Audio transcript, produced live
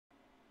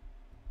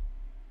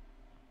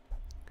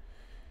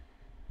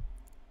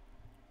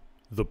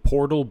The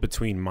portal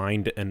between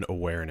mind and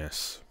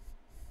awareness.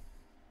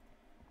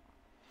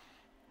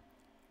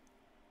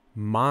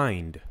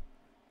 Mind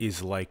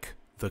is like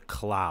the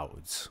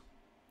clouds,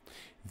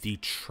 the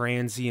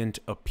transient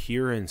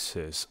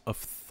appearances of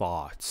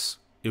thoughts,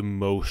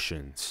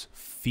 emotions,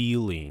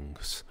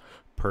 feelings,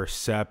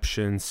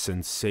 perceptions,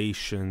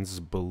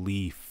 sensations,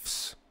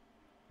 beliefs,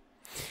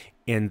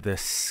 and the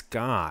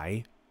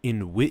sky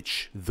in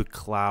which the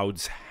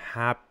clouds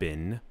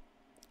happen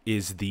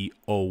is the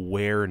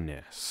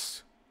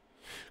awareness.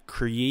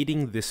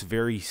 Creating this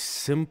very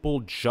simple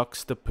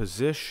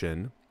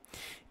juxtaposition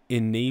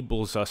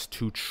enables us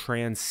to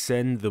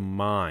transcend the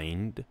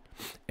mind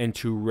and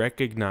to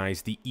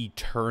recognize the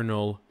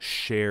eternal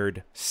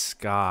shared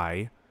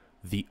sky,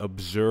 the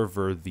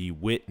observer, the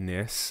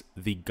witness,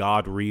 the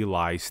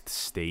God-realized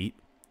state.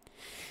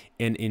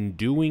 And in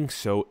doing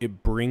so,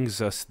 it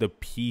brings us the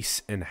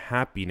peace and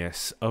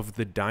happiness of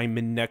the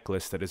diamond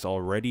necklace that is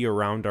already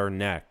around our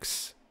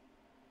necks.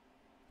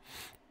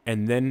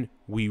 And then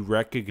we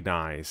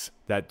recognize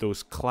that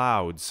those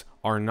clouds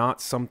are not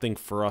something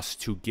for us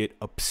to get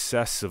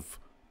obsessive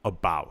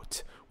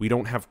about. We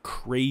don't have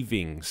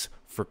cravings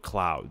for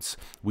clouds.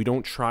 We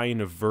don't try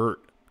and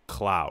avert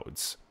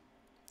clouds.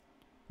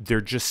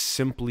 They're just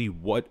simply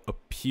what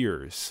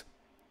appears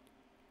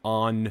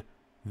on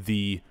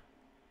the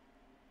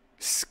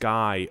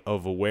sky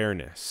of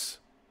awareness.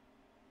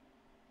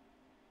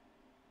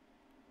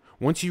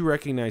 Once you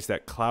recognize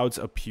that clouds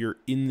appear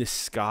in the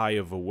sky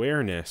of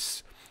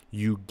awareness,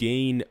 you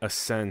gain a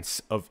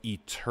sense of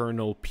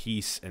eternal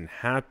peace and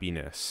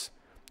happiness.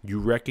 You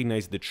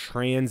recognize the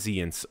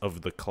transience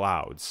of the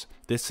clouds.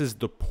 This is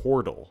the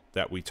portal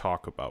that we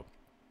talk about.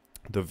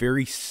 The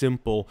very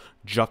simple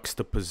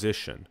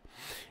juxtaposition.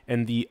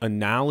 And the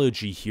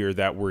analogy here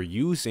that we're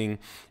using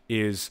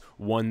is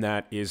one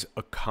that is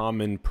a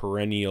common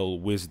perennial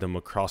wisdom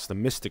across the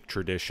mystic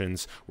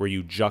traditions, where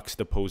you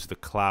juxtapose the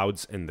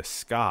clouds and the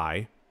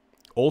sky.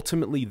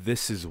 Ultimately,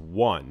 this is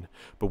one,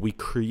 but we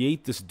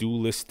create this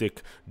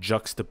dualistic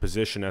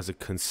juxtaposition as a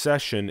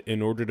concession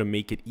in order to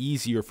make it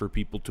easier for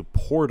people to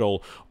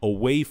portal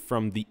away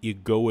from the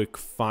egoic,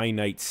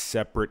 finite,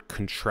 separate,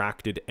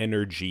 contracted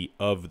energy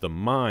of the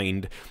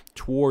mind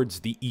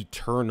towards the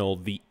eternal,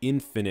 the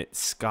infinite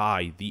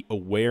sky, the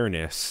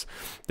awareness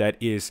that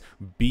is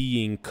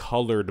being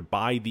colored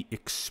by the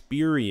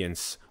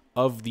experience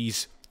of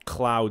these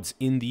clouds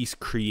in these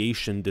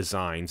creation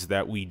designs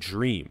that we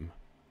dream.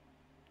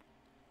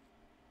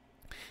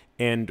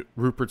 And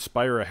Rupert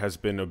Spira has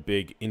been a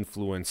big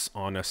influence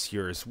on us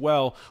here as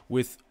well,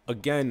 with,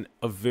 again,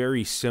 a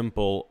very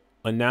simple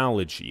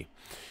analogy.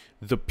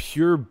 The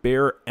pure,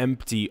 bare,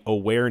 empty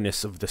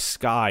awareness of the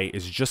sky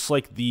is just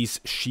like these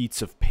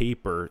sheets of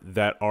paper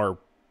that are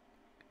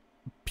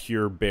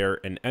pure, bare,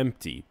 and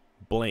empty,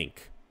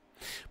 blank.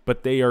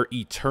 But they are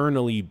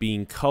eternally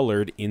being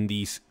colored in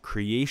these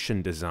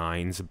creation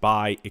designs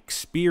by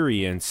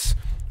experience,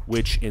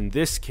 which in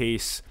this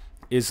case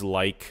is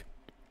like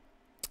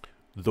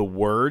the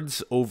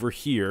words over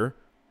here.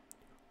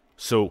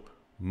 So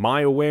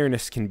my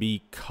awareness can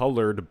be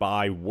colored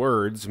by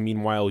words,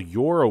 meanwhile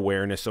your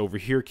awareness over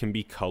here can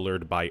be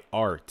colored by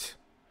art.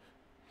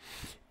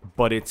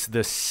 But it's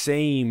the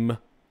same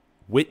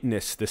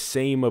witness, the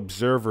same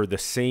observer, the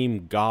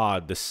same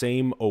God, the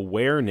same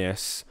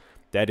awareness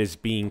that is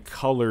being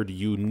colored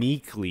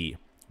uniquely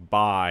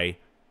by,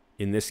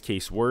 in this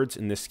case, words,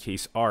 in this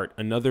case, art.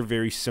 Another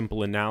very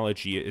simple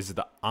analogy is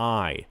the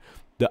eye.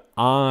 The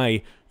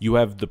eye, you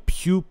have the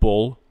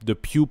pupil. The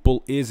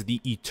pupil is the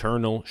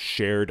eternal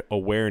shared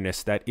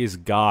awareness. That is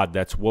God.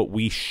 That's what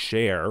we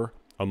share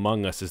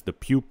among us, is the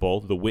pupil,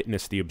 the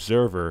witness, the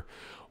observer.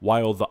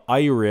 While the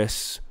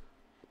iris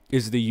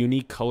is the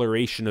unique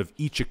coloration of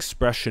each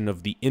expression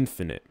of the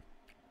infinite.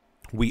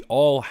 We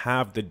all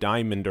have the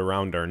diamond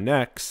around our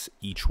necks,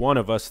 each one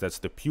of us, that's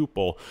the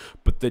pupil.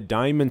 But the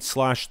diamond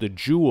 / the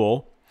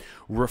jewel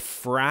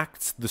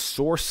refracts the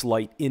source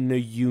light in a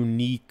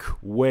unique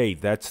way.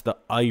 That's the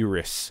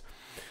iris.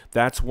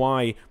 That's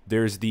why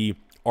there's the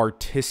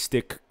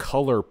artistic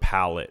color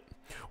palette,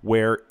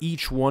 where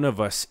each one of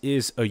us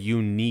is a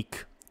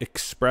unique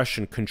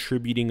expression,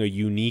 contributing a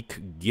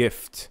unique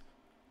gift.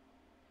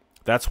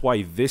 That's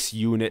why this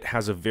unit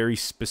has a very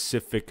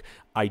specific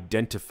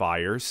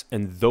identifiers,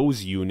 and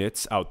those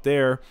units out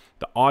there,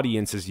 the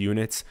audience's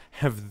units,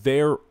 have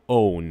their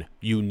own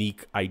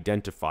unique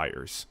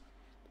identifiers.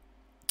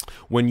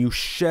 When you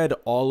shed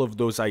all of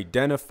those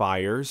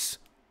identifiers,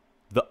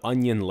 the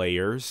onion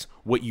layers,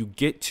 what you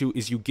get to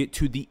is you get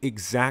to the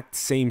exact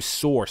same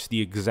source,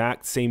 the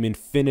exact same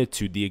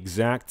infinitude, the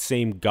exact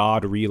same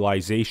God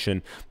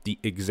realization, the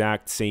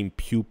exact same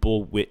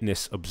pupil,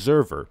 witness,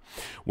 observer.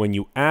 When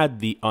you add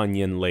the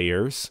onion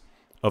layers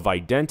of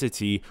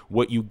identity,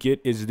 what you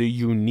get is the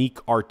unique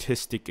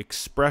artistic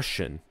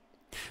expression.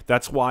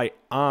 That's why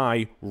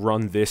I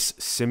run this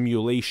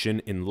simulation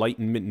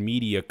enlightenment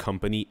media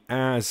company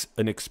as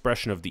an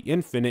expression of the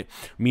infinite.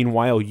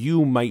 Meanwhile,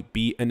 you might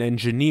be an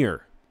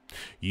engineer.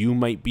 You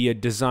might be a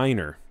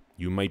designer.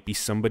 You might be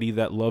somebody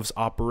that loves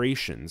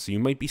operations. You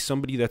might be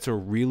somebody that's a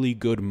really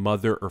good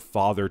mother or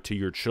father to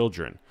your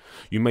children.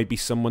 You might be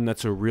someone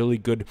that's a really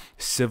good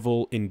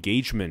civil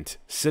engagement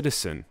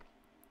citizen.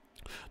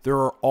 There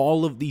are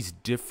all of these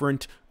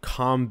different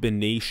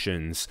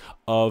combinations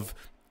of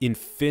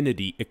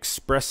infinity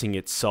expressing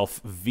itself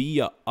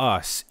via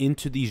us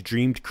into these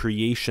dreamed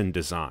creation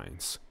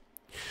designs.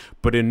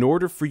 But in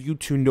order for you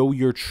to know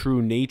your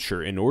true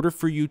nature, in order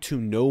for you to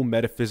know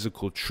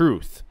metaphysical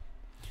truth,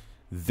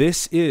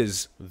 this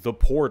is the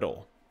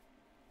portal.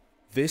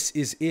 This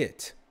is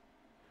it.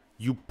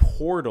 You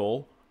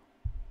portal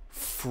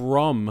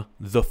from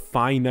the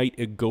finite,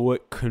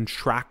 egoic,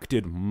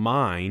 contracted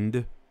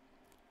mind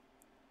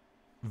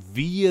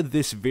via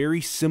this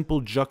very simple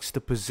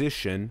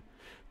juxtaposition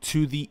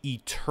to the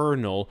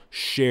eternal,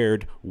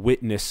 shared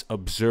witness,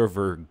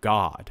 observer,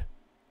 God.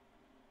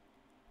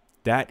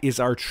 That is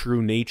our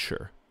true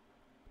nature.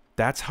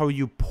 That's how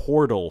you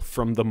portal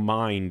from the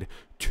mind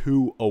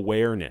to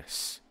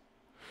awareness.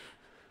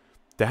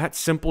 That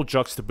simple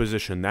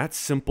juxtaposition, that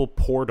simple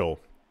portal,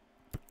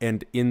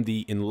 and in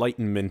the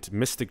Enlightenment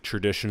mystic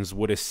traditions,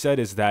 what is said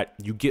is that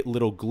you get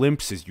little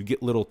glimpses, you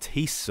get little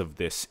tastes of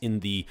this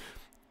in the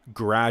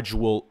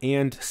gradual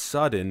and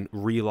sudden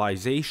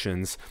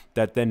realizations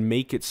that then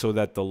make it so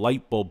that the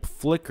light bulb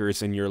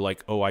flickers and you're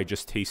like, oh, I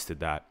just tasted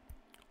that.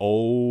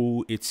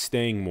 Oh, it's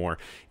staying more.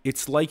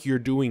 It's like you're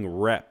doing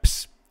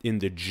reps in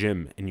the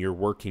gym and you're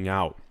working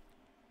out.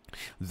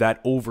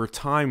 That over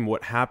time,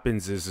 what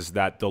happens is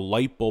that the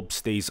light bulb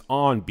stays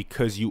on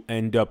because you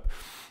end up,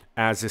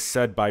 as is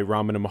said by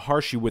Ramana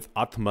Maharshi, with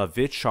Atma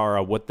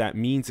Vichara. What that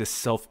means is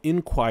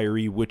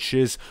self-inquiry, which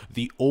is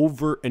the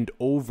over and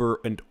over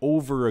and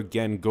over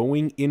again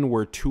going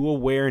inward to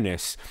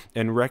awareness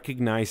and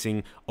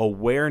recognizing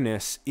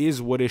awareness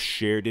is what is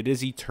shared. It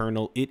is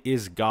eternal. It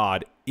is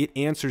God. It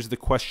answers the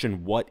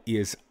question, what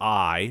is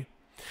I?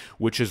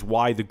 Which is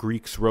why the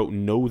Greeks wrote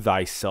 "Know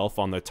thyself"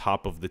 on the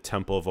top of the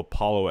Temple of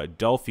Apollo at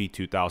Delphi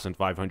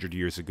 2,500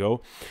 years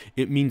ago.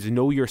 It means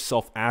know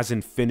yourself as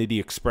infinity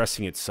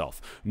expressing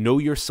itself. Know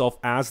yourself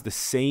as the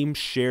same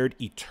shared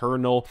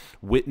eternal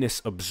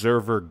witness,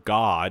 observer,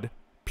 God,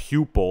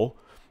 pupil,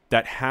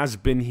 that has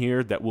been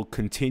here, that will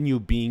continue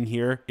being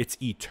here. It's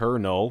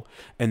eternal.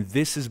 And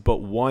this is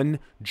but one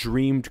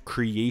dreamed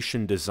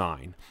creation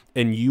design.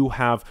 And you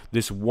have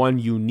this one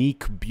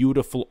unique,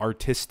 beautiful,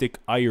 artistic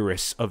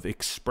iris of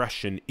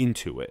expression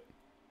into it.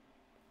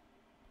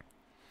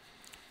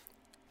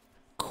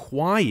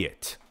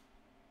 Quiet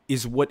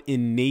is what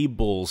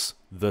enables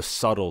the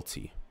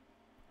subtlety.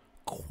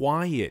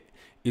 Quiet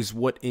is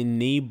what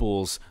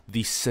enables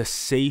the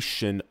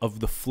cessation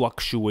of the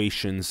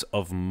fluctuations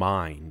of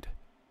mind.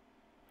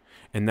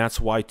 And that's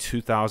why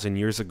 2,000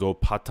 years ago,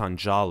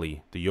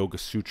 Patanjali, the Yoga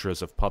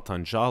Sutras of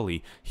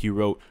Patanjali, he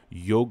wrote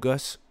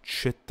Yogas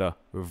Chitta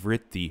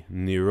Vritti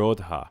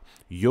Nirodha.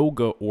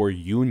 Yoga, or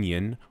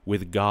union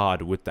with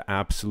God, with the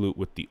absolute,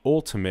 with the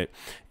ultimate,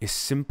 is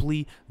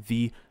simply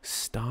the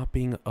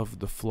stopping of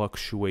the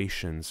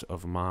fluctuations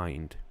of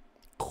mind.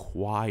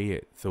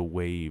 Quiet the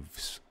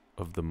waves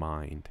of the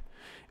mind.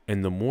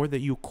 And the more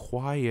that you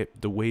quiet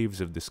the waves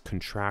of this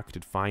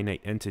contracted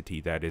finite entity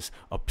that is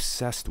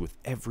obsessed with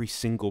every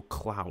single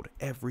cloud,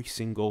 every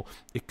single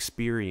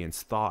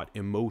experience, thought,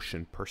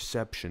 emotion,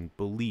 perception,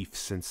 belief,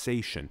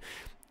 sensation,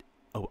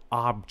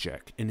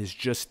 object, and is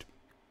just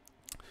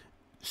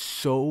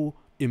so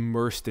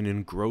immersed and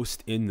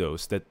engrossed in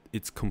those that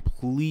it's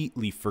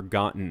completely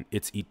forgotten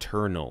its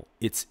eternal,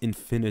 its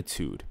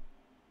infinitude.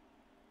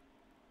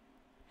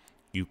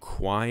 You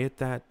quiet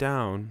that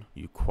down,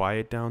 you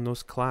quiet down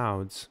those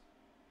clouds,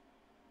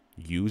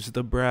 use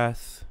the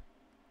breath.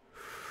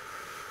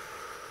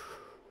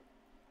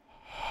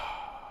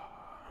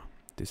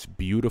 This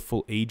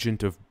beautiful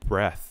agent of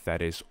breath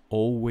that is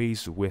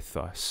always with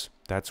us.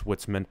 That's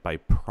what's meant by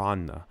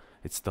prana.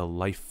 It's the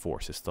life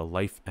force, it's the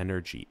life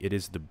energy. It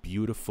is the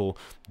beautiful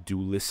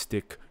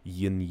dualistic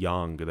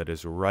yin-yang that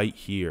is right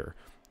here.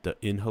 The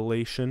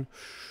inhalation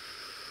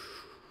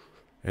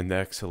and the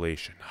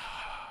exhalation.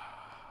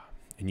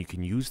 And you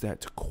can use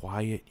that to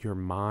quiet your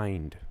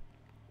mind.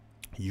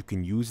 You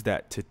can use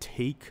that to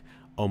take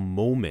a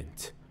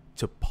moment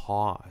to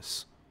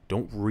pause.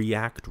 Don't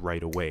react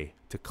right away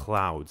to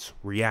clouds.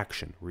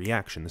 Reaction,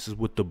 reaction. This is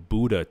what the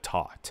Buddha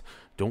taught.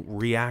 Don't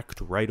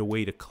react right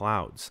away to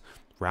clouds.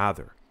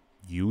 Rather,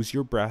 use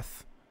your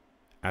breath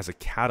as a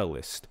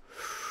catalyst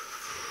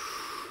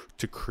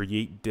to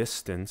create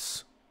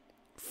distance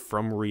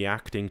from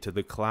reacting to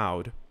the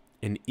cloud.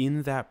 And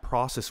in that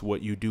process,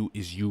 what you do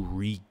is you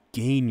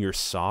regain your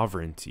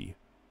sovereignty.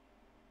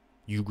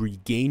 You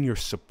regain your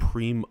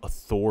supreme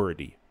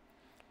authority.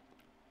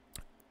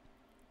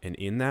 And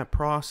in that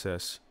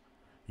process,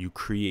 you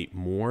create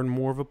more and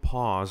more of a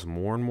pause,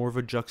 more and more of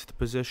a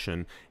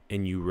juxtaposition,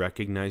 and you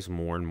recognize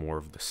more and more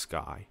of the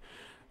sky.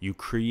 You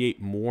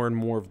create more and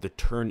more of the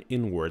turn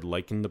inward,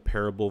 like in the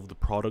parable of the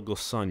prodigal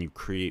son. You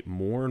create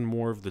more and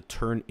more of the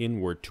turn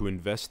inward to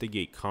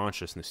investigate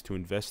consciousness, to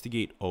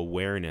investigate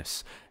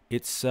awareness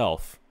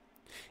itself.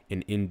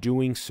 And in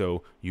doing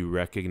so, you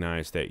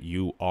recognize that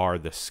you are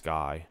the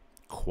sky.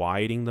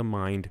 Quieting the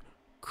mind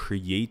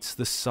creates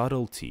the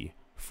subtlety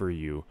for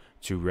you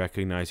to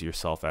recognize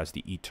yourself as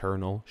the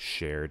eternal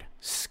shared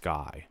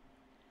sky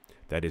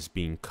that is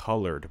being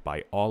colored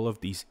by all of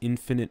these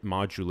infinite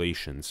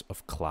modulations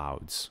of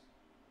clouds,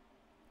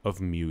 of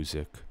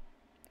music,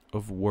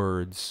 of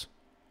words,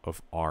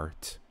 of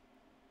art.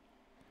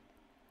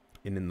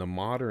 And in the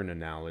modern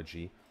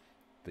analogy,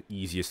 the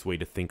easiest way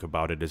to think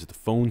about it is the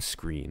phone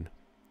screen.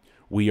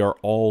 We are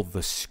all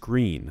the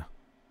screen.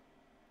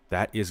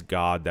 That is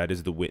God, that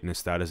is the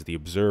witness, that is the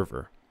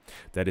observer.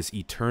 That is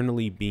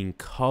eternally being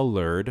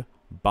colored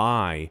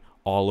by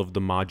all of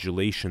the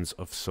modulations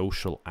of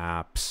social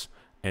apps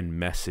and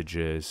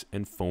messages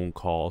and phone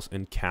calls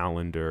and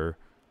calendar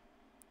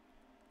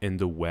and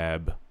the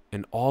web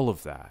and all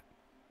of that.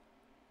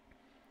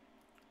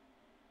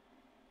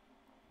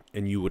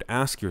 And you would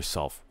ask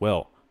yourself,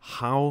 well,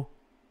 how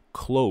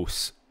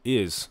close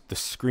is the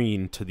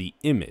screen to the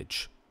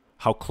image?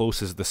 How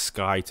close is the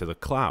sky to the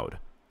cloud?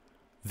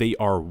 They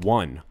are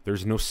one.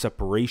 There's no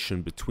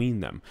separation between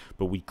them.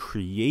 But we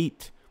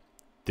create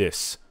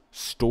this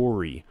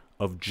story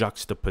of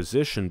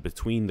juxtaposition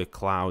between the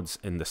clouds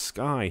and the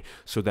sky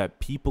so that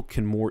people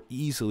can more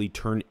easily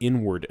turn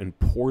inward and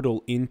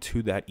portal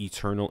into that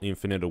eternal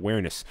infinite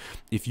awareness.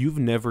 If you've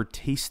never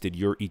tasted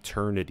your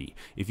eternity,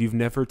 if you've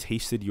never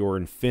tasted your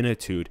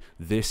infinitude,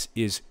 this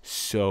is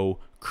so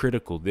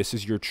critical. This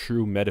is your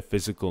true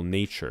metaphysical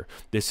nature.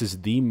 This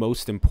is the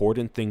most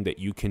important thing that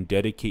you can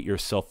dedicate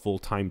yourself full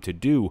time to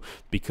do,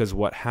 because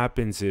what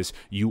happens is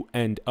you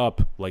end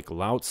up, like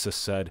Lao Tzu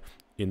said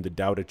in the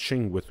Tao Te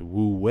Ching with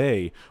Wu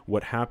Wei,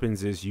 what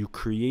happens is you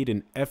create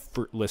an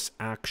effortless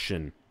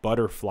action,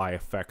 butterfly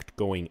effect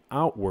going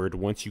outward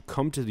once you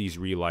come to these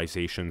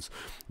realizations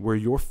where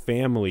your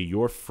family,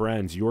 your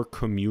friends, your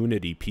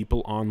community,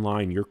 people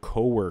online, your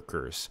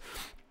coworkers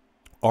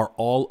are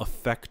all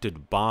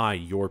affected by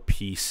your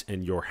peace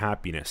and your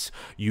happiness.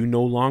 You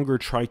no longer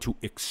try to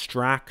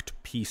extract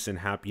peace and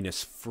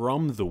happiness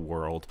from the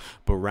world,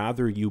 but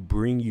rather you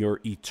bring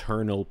your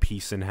eternal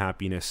peace and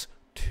happiness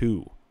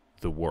to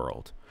the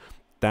world.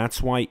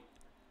 That's why,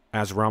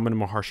 as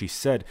Ramana Maharshi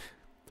said,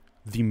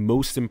 the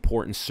most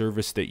important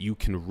service that you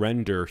can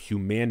render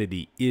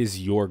humanity is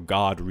your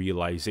God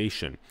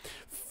realization.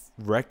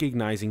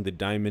 Recognizing the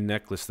diamond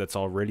necklace that's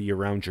already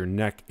around your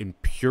neck and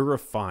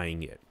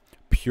purifying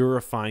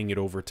it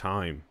over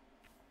time.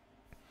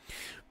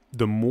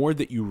 The more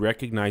that you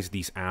recognize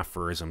these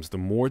aphorisms, the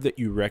more that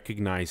you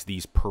recognize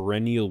these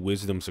perennial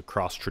wisdoms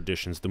across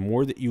traditions, the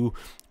more that you,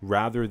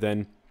 rather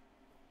than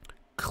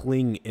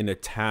cling and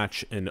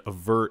attach and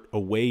avert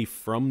away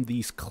from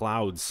these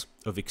clouds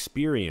of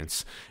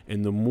experience,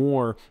 and the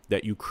more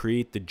that you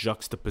create the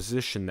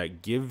juxtaposition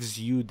that gives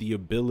you the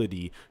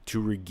ability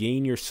to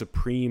regain your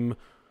supreme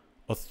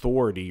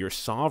authority, your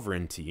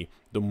sovereignty,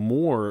 the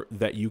more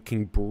that you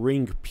can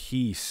bring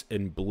peace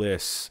and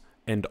bliss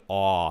and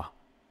awe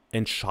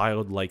and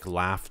childlike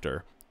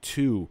laughter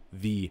to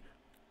the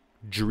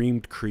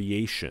dreamed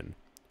creation,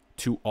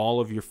 to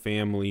all of your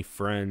family,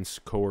 friends,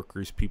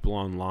 coworkers, people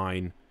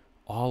online,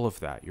 all of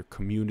that, your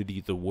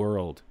community, the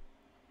world.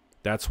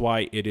 That's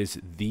why it is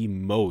the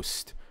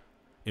most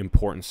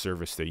important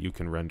service that you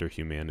can render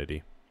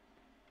humanity.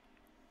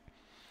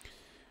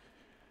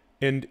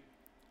 And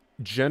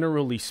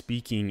generally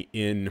speaking,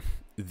 in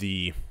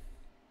the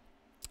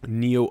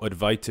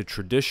Neo-Advaita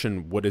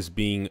tradition, what is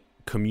being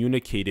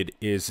communicated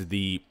is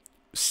the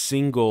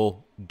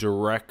single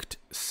direct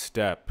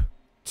step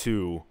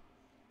to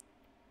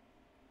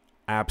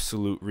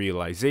absolute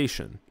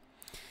realization.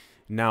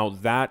 Now,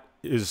 that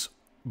is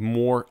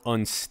more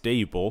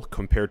unstable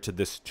compared to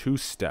this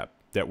two-step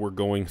that we're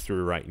going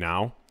through right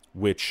now,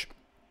 which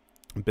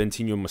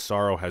Bentinho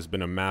Massaro has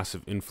been a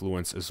massive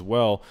influence as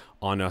well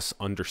on us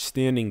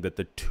understanding that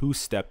the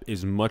two-step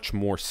is much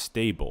more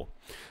stable.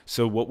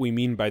 So what we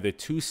mean by the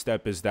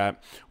two-step is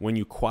that when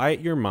you quiet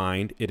your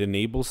mind, it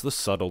enables the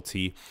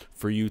subtlety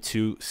for you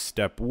to,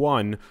 step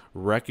one,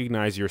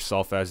 recognize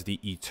yourself as the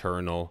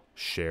eternal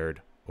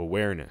shared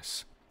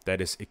awareness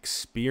that is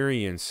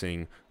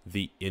experiencing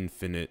the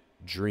infinite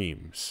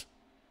dreams.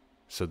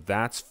 So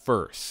that's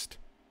first.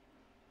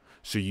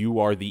 So you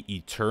are the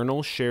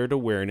eternal shared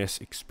awareness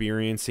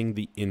experiencing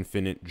the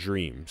infinite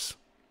dreams.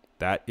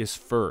 That is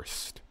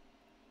first.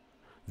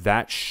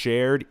 That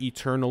shared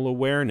eternal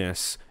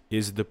awareness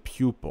is the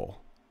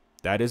pupil.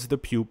 That is the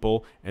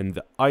pupil, and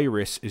the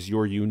iris is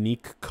your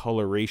unique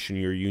coloration,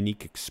 your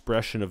unique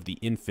expression of the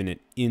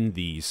infinite in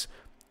these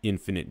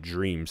infinite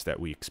dreams that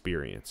we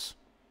experience.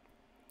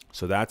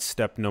 So that's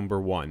step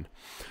number one.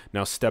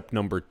 Now, step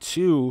number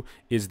two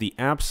is the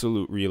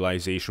absolute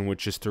realization,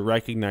 which is to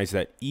recognize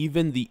that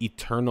even the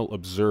eternal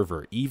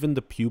observer, even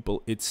the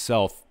pupil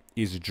itself,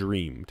 is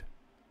dreamed.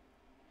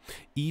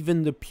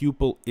 Even the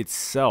pupil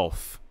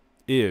itself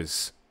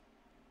is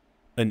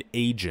an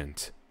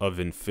agent of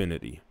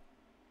infinity.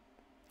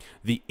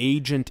 The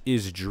agent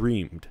is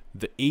dreamed.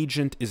 The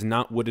agent is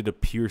not what it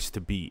appears to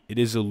be. It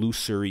is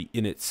illusory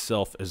in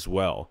itself as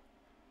well.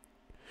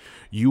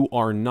 You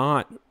are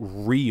not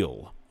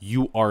real.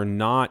 You are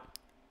not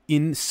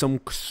in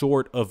some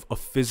sort of a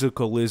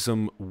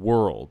physicalism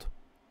world.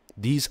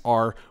 These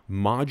are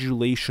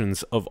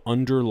modulations of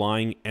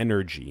underlying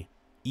energy.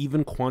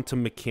 Even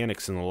quantum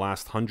mechanics in the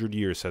last 100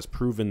 years has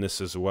proven this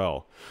as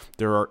well.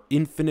 There are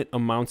infinite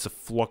amounts of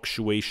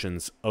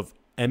fluctuations of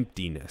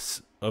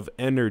emptiness, of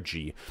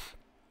energy,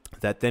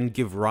 that then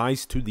give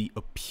rise to the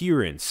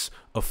appearance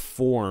of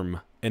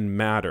form and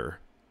matter.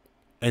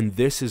 And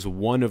this is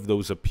one of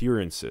those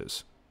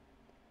appearances.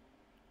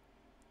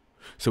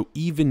 So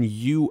even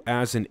you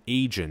as an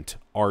agent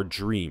are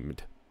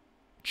dreamed,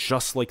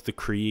 just like the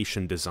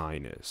creation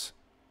design is.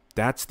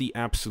 That's the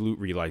absolute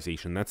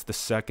realization. That's the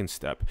second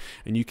step.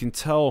 And you can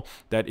tell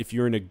that if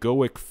you're an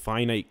egoic,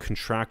 finite,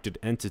 contracted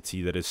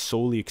entity that is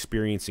solely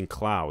experiencing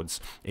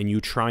clouds, and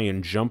you try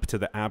and jump to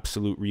the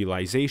absolute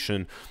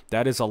realization,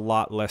 that is a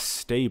lot less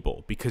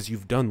stable because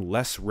you've done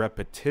less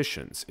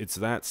repetitions. It's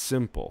that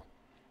simple.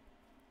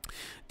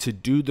 To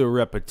do the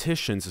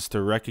repetitions is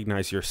to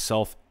recognize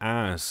yourself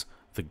as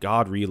the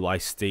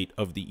God-realized state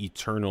of the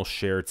eternal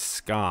shared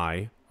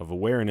sky of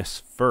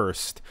awareness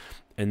first,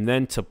 and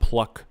then to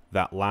pluck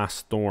that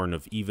last thorn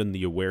of even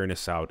the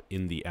awareness out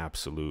in the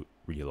absolute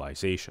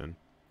realization.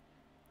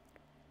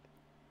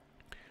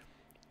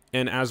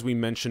 And as we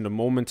mentioned a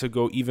moment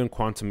ago, even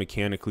quantum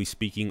mechanically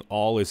speaking,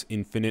 all is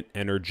infinite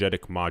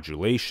energetic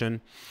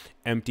modulation,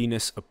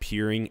 emptiness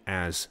appearing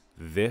as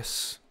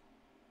this.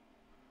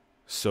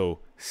 So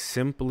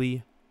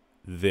simply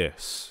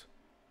this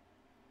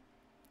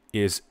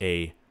is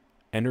a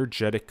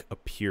energetic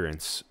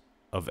appearance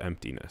of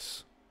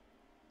emptiness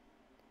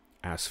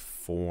as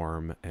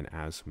form and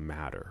as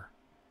matter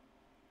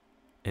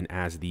and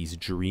as these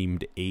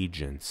dreamed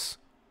agents,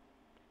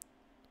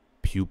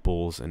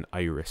 pupils and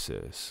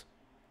irises.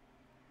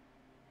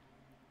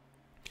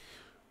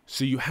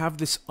 So you have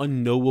this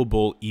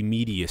unknowable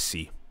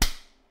immediacy.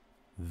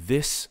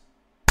 This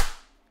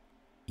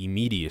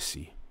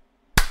immediacy.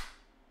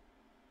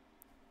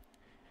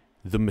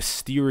 The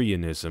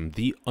Mysterianism,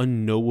 the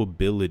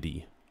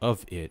unknowability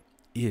of it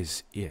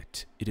is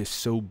it. It is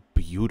so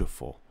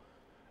beautiful.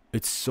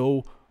 It's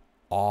so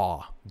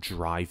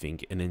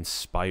awe-driving and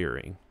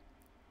inspiring.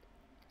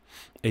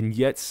 And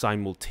yet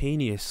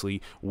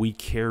simultaneously, we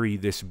carry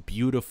this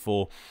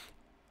beautiful,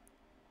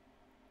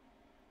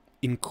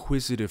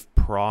 inquisitive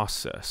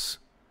process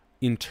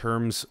in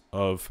terms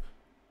of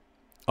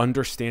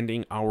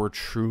understanding our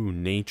true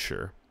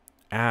nature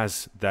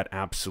as that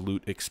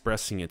absolute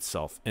expressing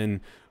itself. And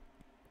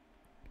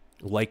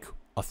like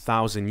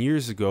 1,000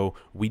 years ago,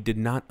 we did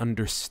not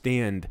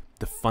understand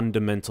the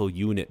fundamental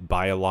unit,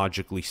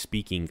 biologically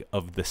speaking,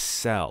 of the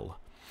cell.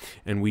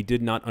 And we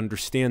did not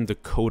understand the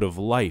code of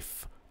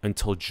life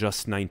until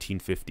just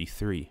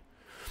 1953.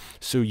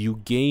 So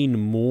you gain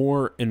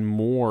more and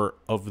more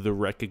of the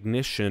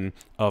recognition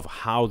of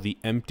how the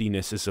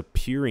emptiness is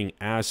appearing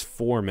as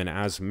form and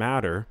as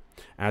matter,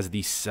 as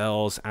these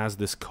cells, as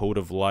this code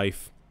of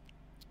life.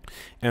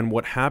 And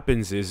what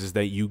happens is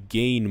that you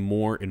gain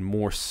more and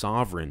more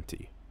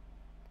sovereignty.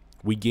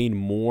 We gain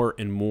more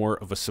and more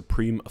of a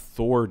supreme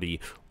authority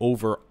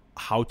over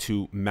how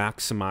to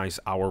maximize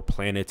our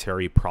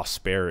planetary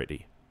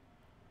prosperity.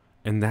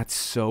 And that's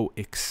so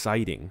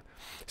exciting.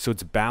 So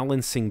it's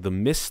balancing the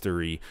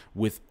mystery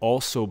with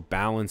also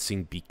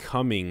balancing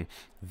becoming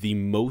the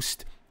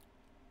most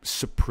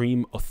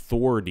supreme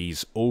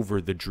authorities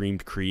over the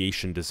dreamed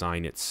creation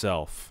design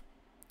itself.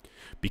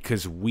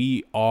 Because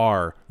we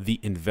are the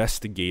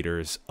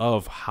investigators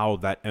of how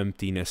that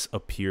emptiness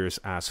appears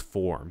as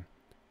form.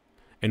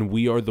 And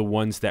we are the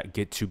ones that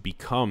get to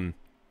become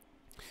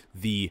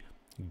the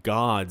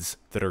gods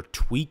that are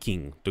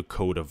tweaking the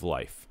code of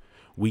life.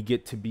 We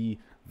get to be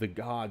the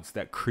gods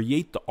that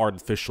create the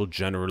artificial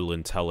general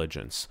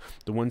intelligence,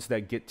 the ones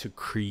that get to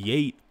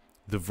create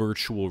the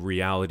virtual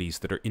realities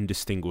that are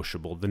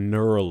indistinguishable, the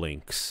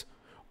Neuralinks,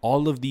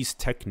 all of these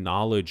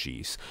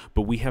technologies.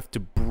 But we have to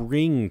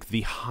bring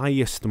the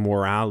highest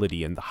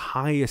morality and the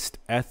highest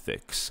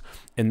ethics.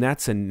 And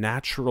that's a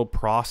natural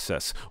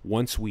process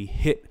once we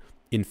hit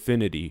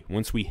infinity,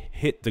 once we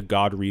hit the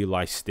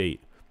God-realized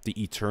state, the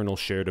eternal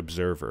shared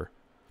observer.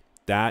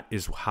 That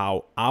is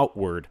how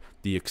outward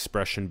the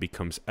expression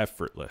becomes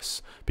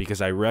effortless,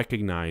 because I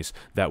recognize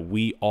that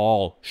we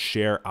all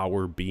share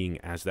our being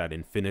as that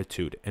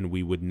infinitude, and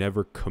we would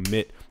never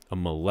commit a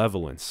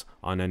malevolence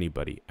on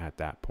anybody at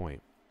that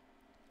point.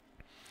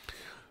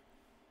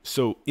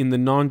 So in the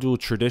non-dual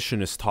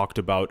tradition, it's talked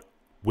about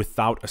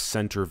without a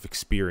center of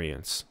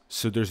experience.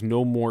 So there's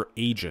no more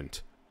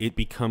agent. It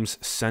becomes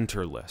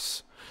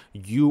centerless.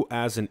 You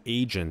as an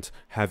agent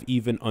have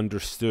even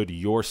understood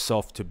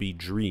yourself to be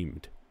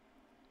dreamed.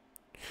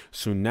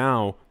 So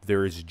now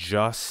there is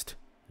just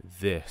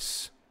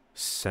this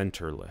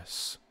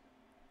centerless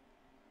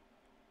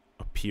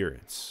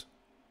appearance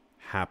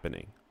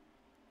happening.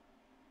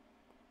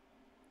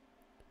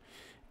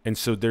 And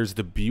so there's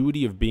the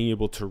beauty of being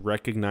able to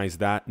recognize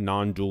that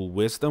non-dual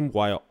wisdom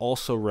while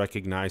also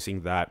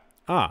recognizing that,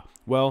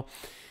 well,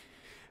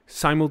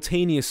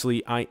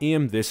 Simultaneously, I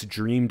am this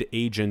dreamed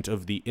agent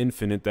of the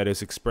infinite that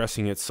is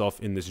expressing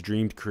itself in this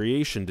dreamed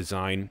creation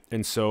design,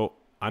 and so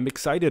I'm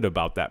excited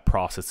about that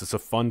process. It's a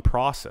fun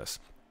process.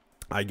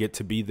 I get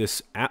to be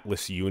this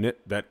Atlas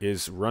unit that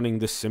is running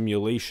the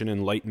simulation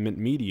enlightenment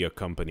media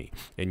company,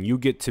 and you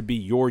get to be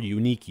your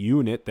unique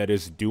unit that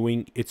is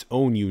doing its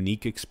own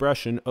unique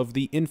expression of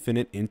the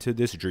infinite into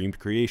this dreamed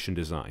creation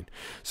design.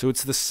 So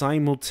it's the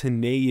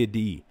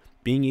simultaneity,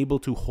 being able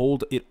to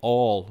hold it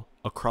all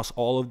across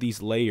all of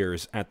these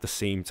layers at the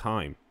same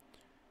time.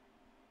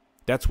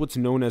 That's what's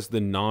known as the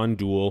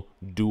non-dual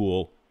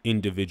dual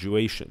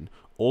individuation.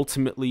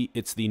 Ultimately,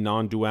 it's the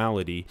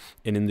non-duality,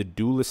 and in the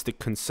dualistic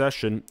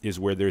concession is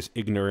where there's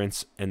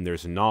ignorance and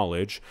there's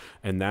knowledge,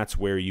 and that's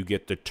where you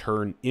get the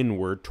turn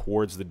inward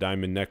towards the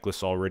diamond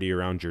necklace already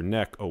around your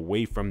neck,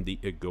 away from the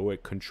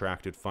egoic,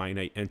 contracted,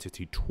 finite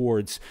entity,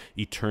 towards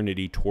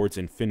eternity, towards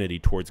infinity,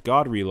 towards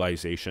God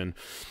realization,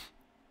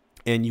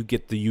 and you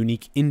get the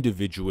unique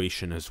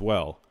individuation as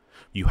well.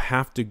 You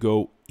have to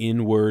go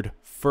inward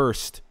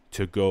first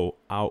to go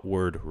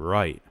outward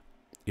right.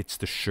 It's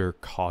the sure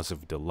cause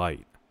of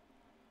delight.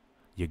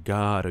 You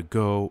gotta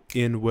go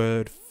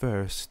inward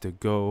first to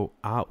go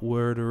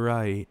outward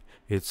right.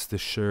 It's the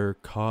sure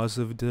cause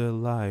of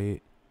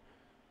delight.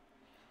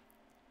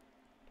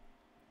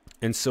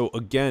 And so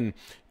again,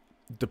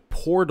 the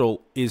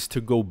portal is to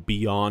go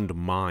beyond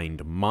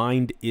mind.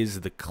 Mind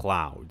is the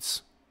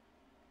clouds.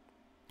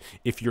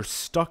 If you're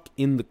stuck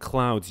in the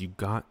clouds, you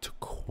got to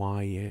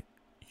quiet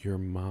your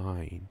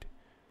mind.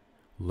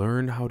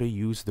 Learn how to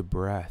use the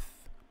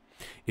breath.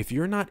 If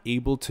you're not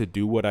able to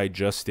do what I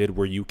just did,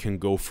 where you can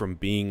go from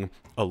being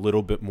a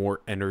little bit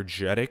more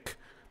energetic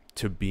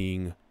to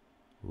being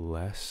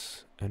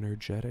less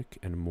energetic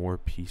and more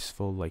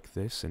peaceful like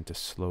this, and to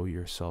slow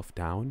yourself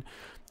down,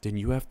 then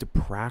you have to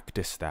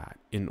practice that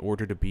in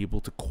order to be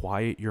able to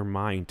quiet your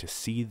mind, to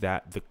see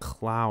that the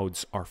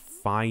clouds are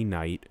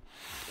finite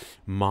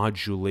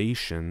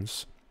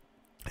modulations,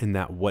 and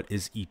that what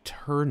is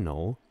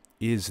eternal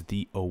is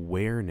the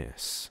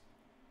awareness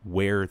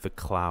where the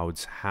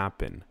clouds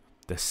happen,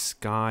 the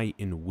sky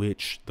in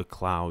which the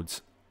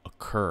clouds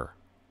occur.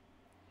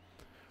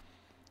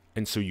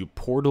 And so you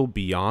portal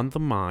beyond the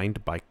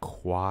mind by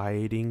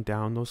quieting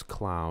down those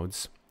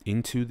clouds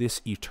into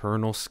this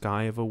eternal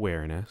sky of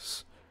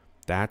awareness.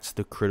 That's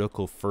the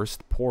critical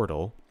first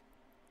portal.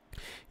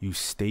 You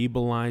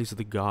stabilize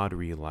the God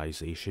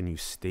realization, you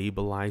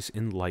stabilize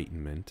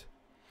enlightenment,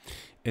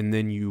 and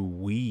then you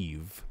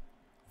weave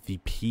the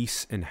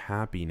peace and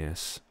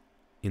happiness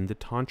in the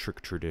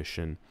tantric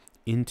tradition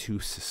into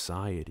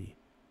society.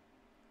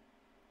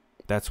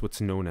 That's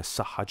what's known as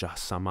Sahaja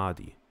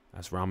Samadhi,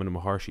 as Ramana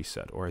Maharshi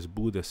said, or as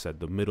Buddha said,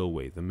 the middle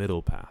way, the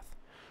middle path.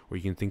 Or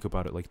you can think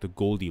about it like the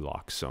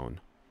Goldilocks zone,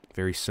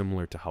 very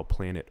similar to how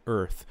planet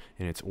Earth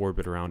in its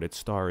orbit around its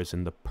star is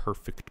in the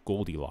perfect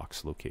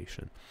Goldilocks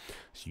location.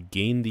 So you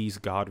gain these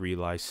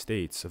God-realized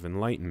states of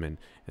enlightenment,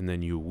 and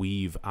then you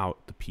weave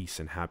out the peace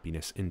and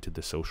happiness into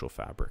the social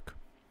fabric.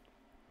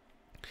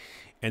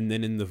 And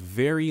then in the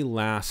very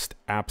last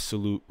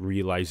absolute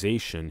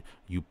realization,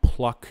 you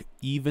pluck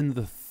even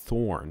the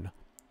thorn,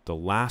 the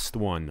last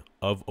one,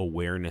 of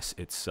awareness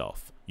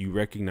itself. You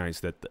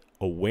recognize that the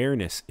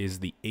awareness is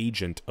the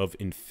agent of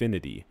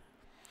infinity,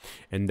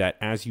 and that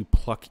as you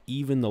pluck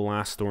even the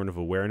last thorn of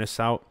awareness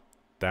out,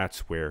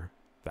 that's where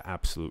the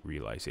absolute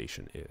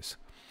realization is.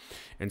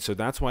 And so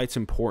that's why it's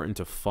important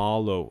to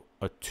follow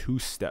a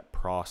two-step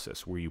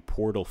process where you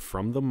portal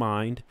from the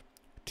mind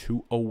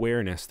to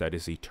awareness that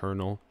is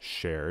eternal,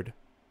 shared,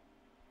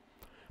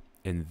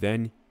 and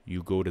then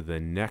you go to the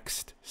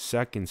next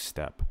second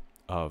step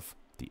of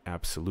the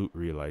absolute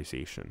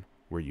realization,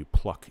 where you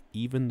pluck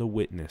even the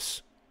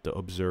witness, the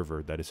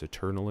observer that is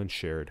eternal and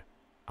shared,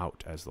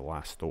 out as the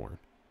last thorn.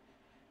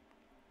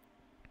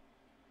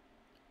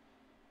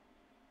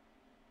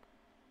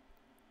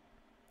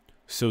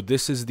 So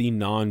this is the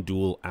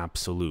non-dual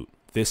absolute.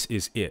 This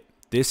is it.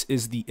 This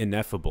is the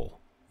ineffable.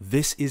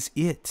 This is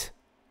it.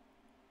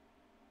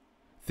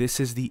 This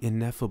is the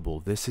ineffable.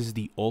 This is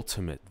the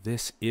ultimate.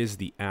 This is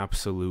the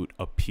absolute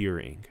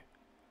appearing.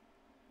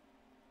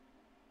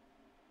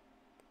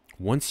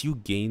 Once you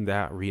gain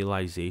that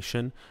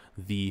realization,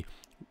 the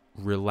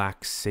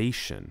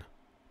relaxation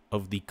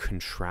of the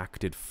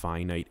contracted,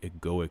 finite,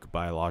 egoic,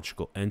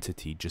 biological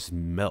entity just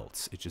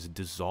melts. It just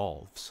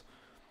dissolves.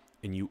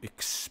 And you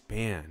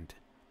expand.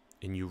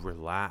 And you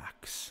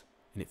relax.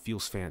 And it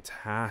feels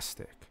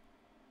fantastic.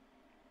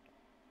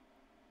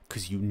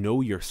 Because you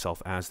know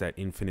yourself as that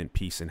infinite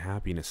peace and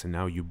happiness, and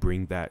now you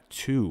bring that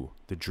to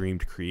the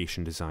dreamed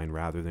creation design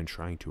rather than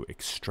trying to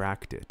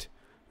extract it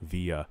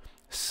via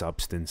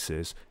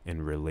substances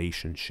and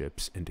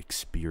relationships and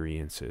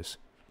experiences.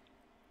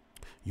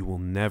 You will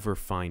never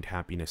find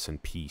happiness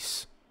and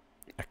peace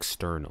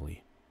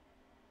externally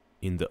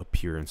in the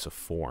appearance of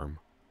form.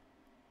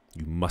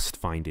 You must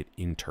find it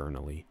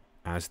internally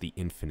as the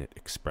infinite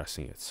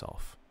expressing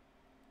itself.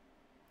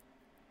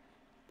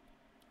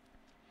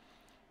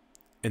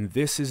 And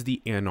this is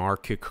the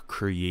anarchic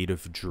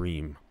creative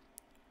dream.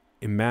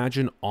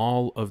 Imagine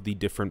all of the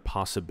different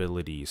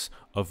possibilities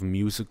of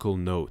musical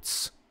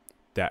notes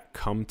that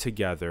come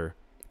together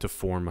to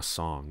form a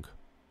song.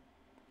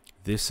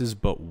 This is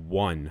but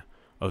one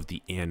of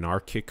the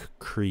anarchic,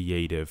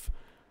 creative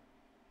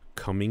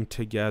coming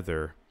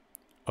together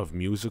of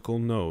musical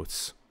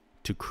notes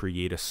to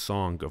create a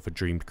song of a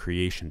dreamed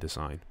creation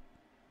design.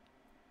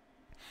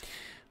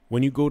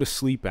 When you go to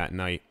sleep at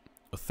night,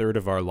 a third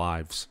of our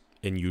lives,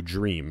 and you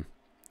dream,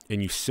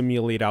 and you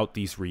simulate out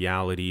these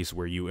realities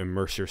where you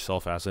immerse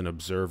yourself as an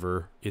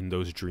observer in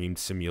those dreamed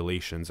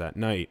simulations at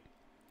night,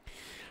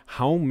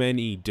 how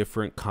many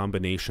different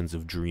combinations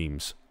of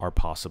dreams are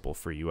possible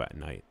for you at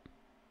night?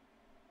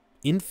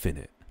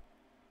 Infinite.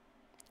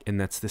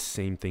 And that's the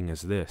same thing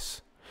as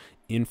this.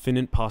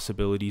 Infinite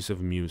possibilities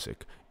of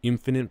music,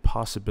 infinite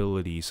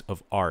possibilities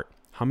of art.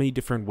 How many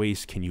different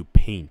ways can you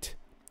paint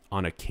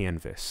on a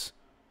canvas?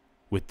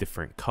 With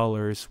different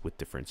colors, with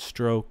different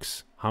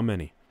strokes. How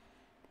many?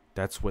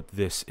 That's what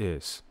this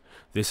is.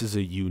 This is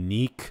a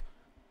unique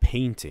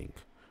painting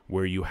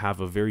where you have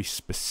a very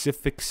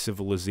specific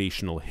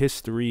civilizational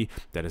history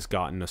that has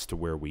gotten us to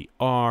where we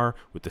are,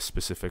 with the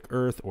specific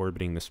Earth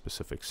orbiting the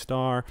specific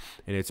star.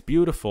 And it's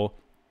beautiful,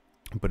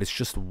 but it's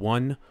just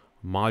one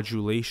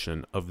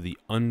modulation of the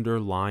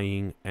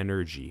underlying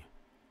energy.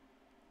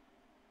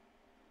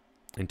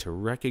 And to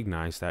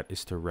recognize that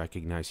is to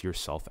recognize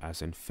yourself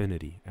as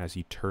infinity, as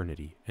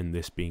eternity, and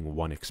this being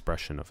one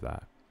expression of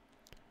that.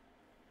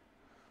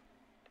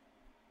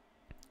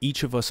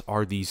 Each of us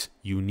are these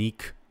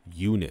unique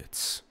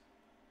units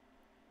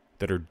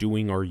that are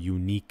doing our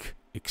unique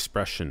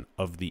expression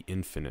of the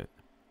infinite.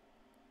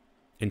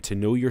 And to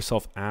know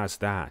yourself as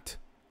that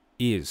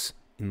is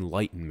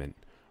enlightenment,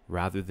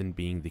 rather than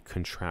being the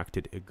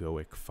contracted,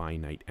 egoic,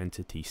 finite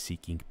entity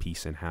seeking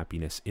peace and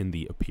happiness in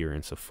the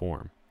appearance of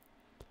form.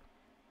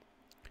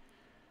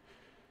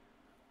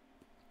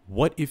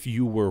 What if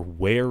you were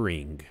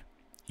wearing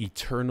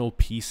eternal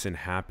peace and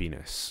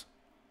happiness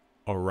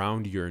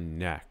around your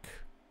neck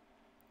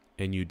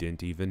and you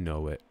didn't even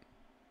know it?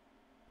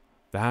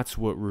 That's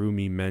what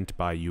Rumi meant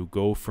by you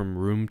go from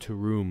room to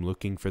room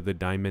looking for the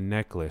diamond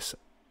necklace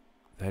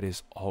that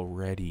is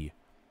already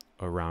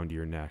around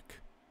your neck.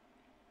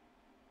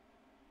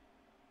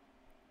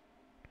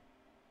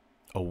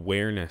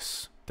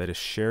 Awareness that is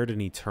shared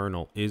and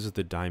eternal is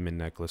the diamond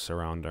necklace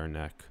around our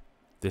neck.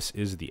 This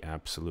is the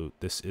absolute.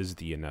 This is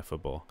the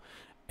ineffable.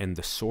 And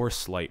the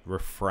source light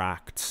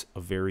refracts a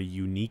very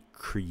unique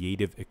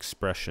creative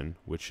expression,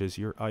 which is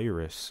your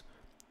iris,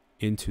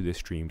 into this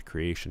dreamed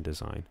creation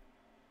design.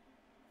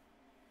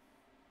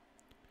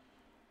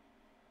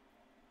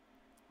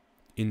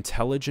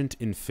 Intelligent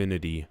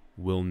infinity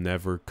will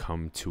never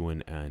come to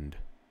an end.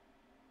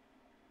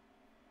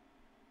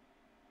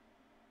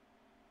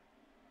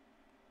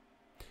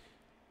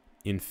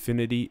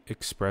 Infinity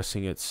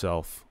expressing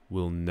itself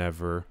will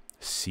never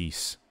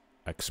cease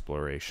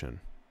exploration.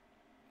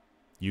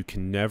 You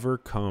can never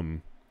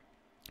come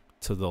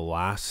to the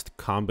last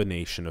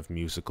combination of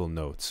musical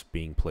notes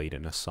being played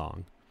in a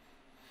song.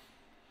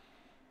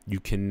 You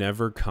can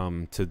never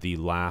come to the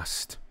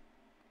last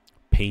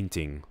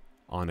painting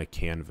on a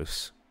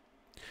canvas.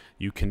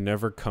 You can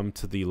never come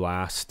to the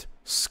last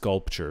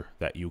sculpture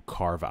that you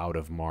carve out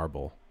of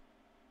marble.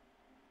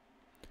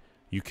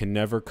 You can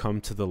never come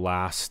to the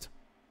last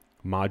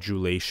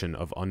modulation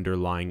of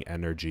underlying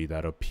energy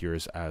that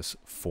appears as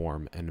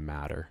form and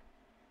matter.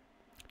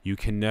 You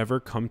can never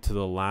come to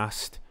the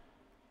last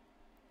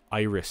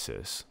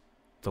irises,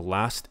 the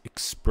last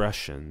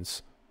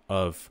expressions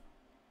of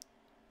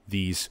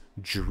these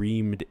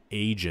dreamed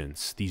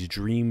agents, these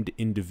dreamed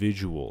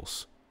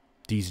individuals,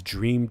 these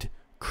dreamed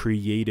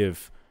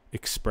creative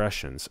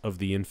expressions of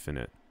the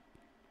infinite.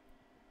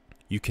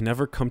 You can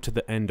never come to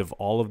the end of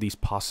all of these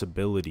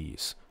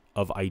possibilities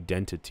of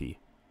identity.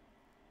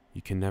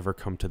 You can never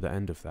come to the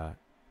end of that.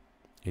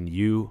 And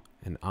you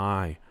and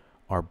I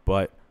are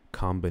but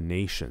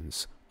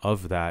combinations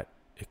of that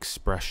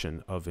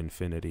expression of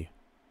infinity.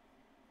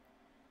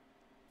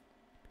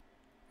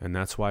 And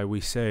that's why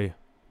we say,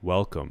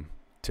 welcome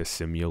to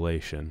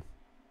simulation.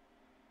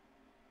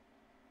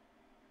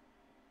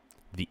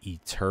 The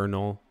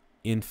eternal,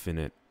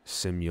 infinite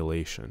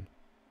simulation.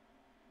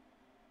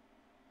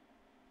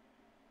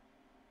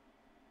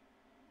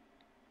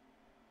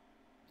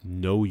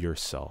 Know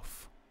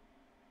yourself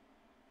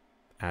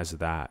as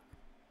that,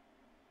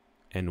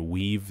 and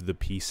weave the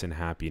peace and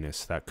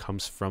happiness that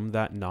comes from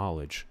that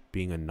knowledge,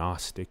 being a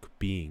Gnostic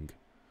being,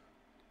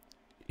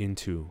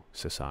 into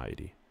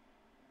society.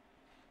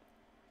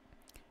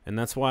 And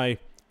that's why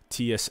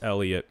T.S.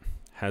 Eliot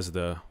has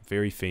the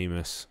very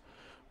famous,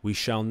 "We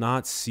shall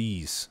not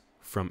cease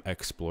from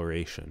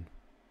exploration,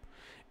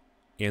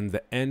 and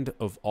the end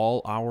of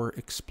all our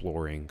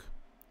exploring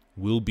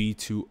will be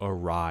to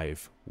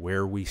arrive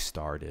where we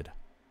started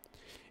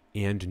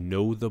and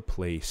know the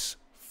place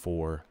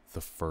for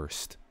the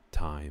first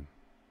time."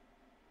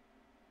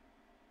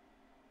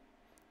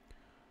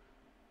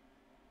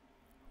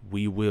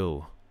 We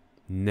will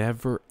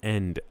never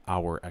end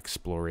our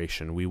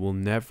exploration. We will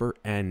never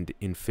end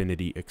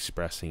infinity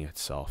expressing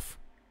itself.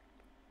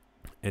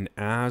 And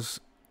as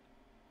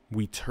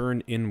we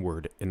turn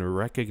inward and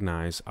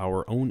recognize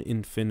our own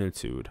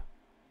infinitude,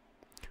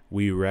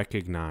 we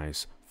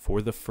recognize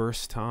for the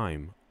first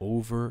time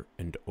over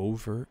and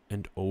over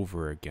and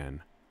over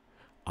again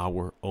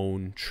our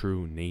own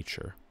true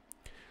nature.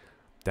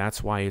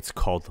 That's why it's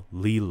called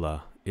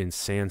Leela in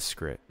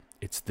Sanskrit.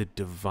 It's the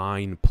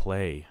divine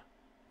play,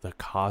 the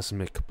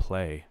cosmic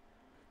play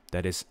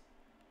that is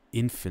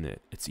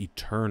infinite, it's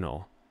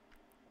eternal.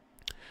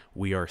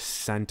 We are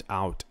sent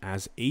out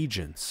as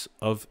agents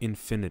of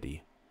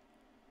infinity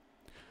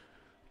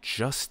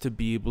just to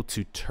be able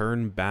to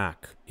turn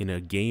back in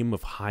a game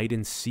of hide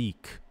and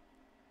seek.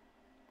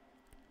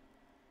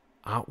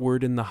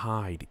 Outward in the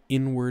hide,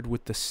 inward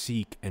with the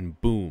seek, and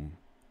boom,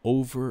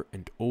 over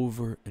and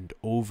over and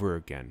over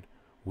again,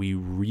 we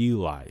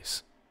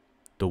realize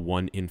the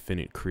one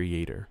infinite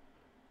creator.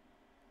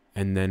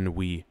 And then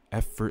we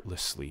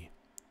effortlessly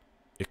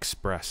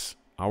express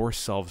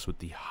ourselves with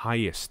the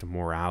highest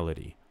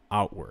morality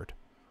outward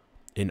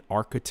in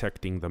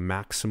architecting the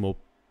maximal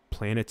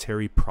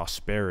planetary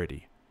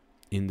prosperity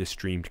in this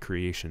dreamed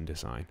creation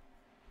design.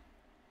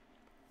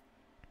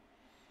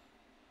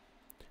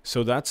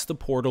 So that's the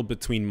portal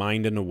between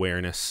mind and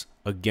awareness.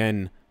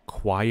 Again,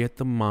 quiet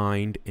the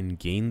mind and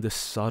gain the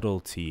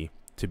subtlety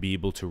to be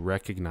able to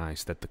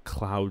recognize that the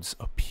clouds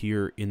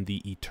appear in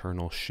the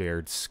eternal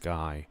shared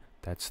sky.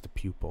 That's the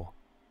pupil.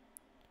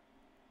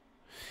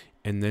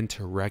 And then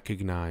to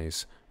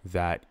recognize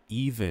that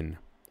even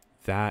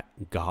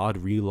that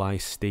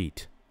God-realized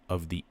state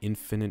of the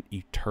infinite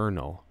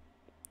eternal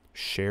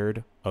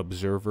shared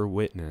observer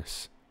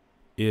witness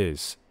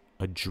is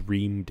a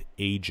dreamed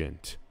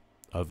agent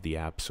of the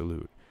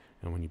absolute.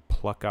 And when you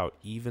pluck out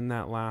even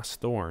that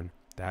last thorn,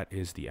 that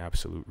is the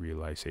absolute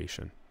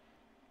realization.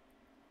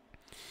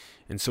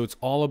 And so it's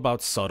all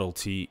about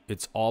subtlety.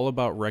 It's all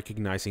about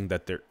recognizing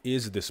that there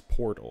is this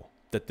portal,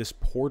 that this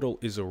portal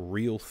is a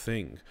real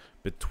thing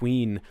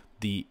between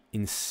the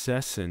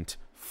incessant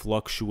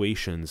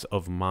fluctuations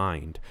of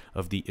mind,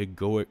 of the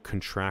egoic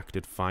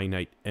contracted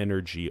finite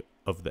energy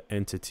of the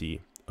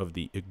entity of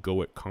the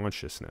egoic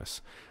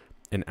consciousness.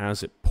 And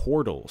as it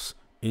portals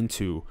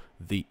into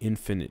the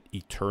infinite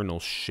eternal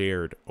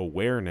shared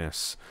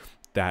awareness,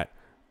 that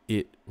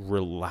it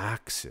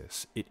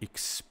relaxes, it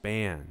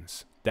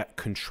expands, that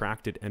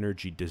contracted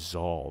energy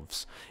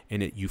dissolves,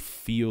 and you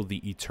feel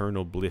the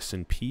eternal bliss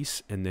and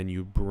peace, and then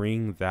you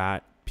bring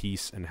that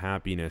peace and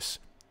happiness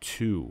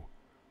to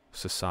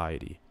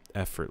society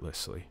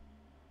effortlessly.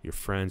 Your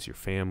friends, your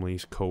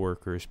families,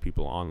 coworkers,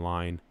 people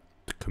online,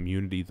 the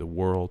community, the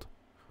world.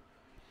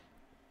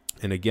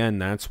 And again,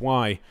 that's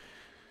why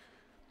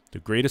the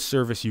greatest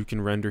service you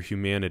can render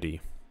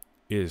humanity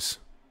is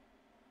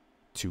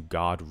to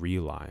God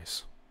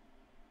realize.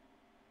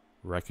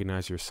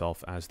 Recognize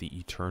yourself as the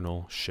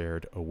eternal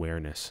shared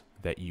awareness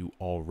that you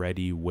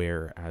already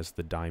wear as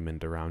the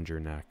diamond around your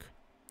neck.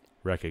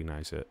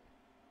 Recognize it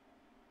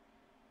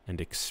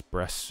and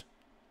express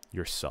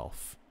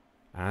yourself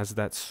as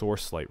that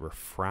source light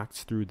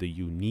refracts through the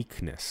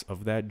uniqueness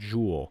of that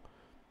jewel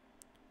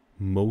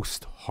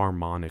most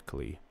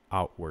harmonically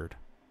outward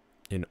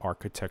in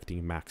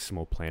architecting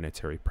maximal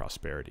planetary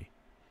prosperity.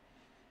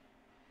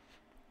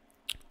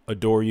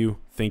 Adore you.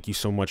 Thank you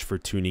so much for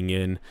tuning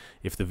in.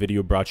 If the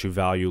video brought you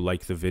value,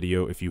 like the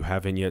video. If you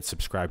haven't yet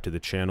subscribed to the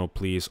channel,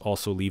 please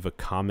also leave a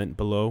comment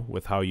below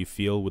with how you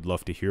feel. Would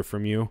love to hear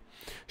from you.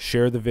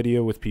 Share the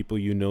video with people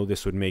you know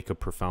this would make a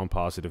profound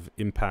positive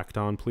impact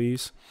on,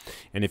 please.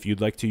 And if you'd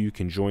like to, you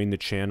can join the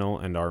channel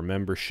and our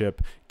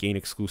membership, gain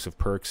exclusive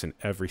perks, and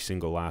every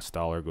single last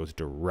dollar goes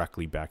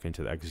directly back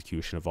into the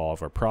execution of all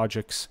of our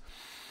projects.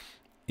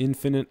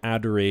 Infinite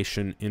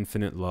adoration,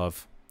 infinite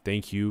love.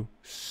 Thank you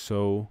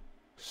so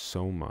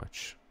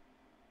much.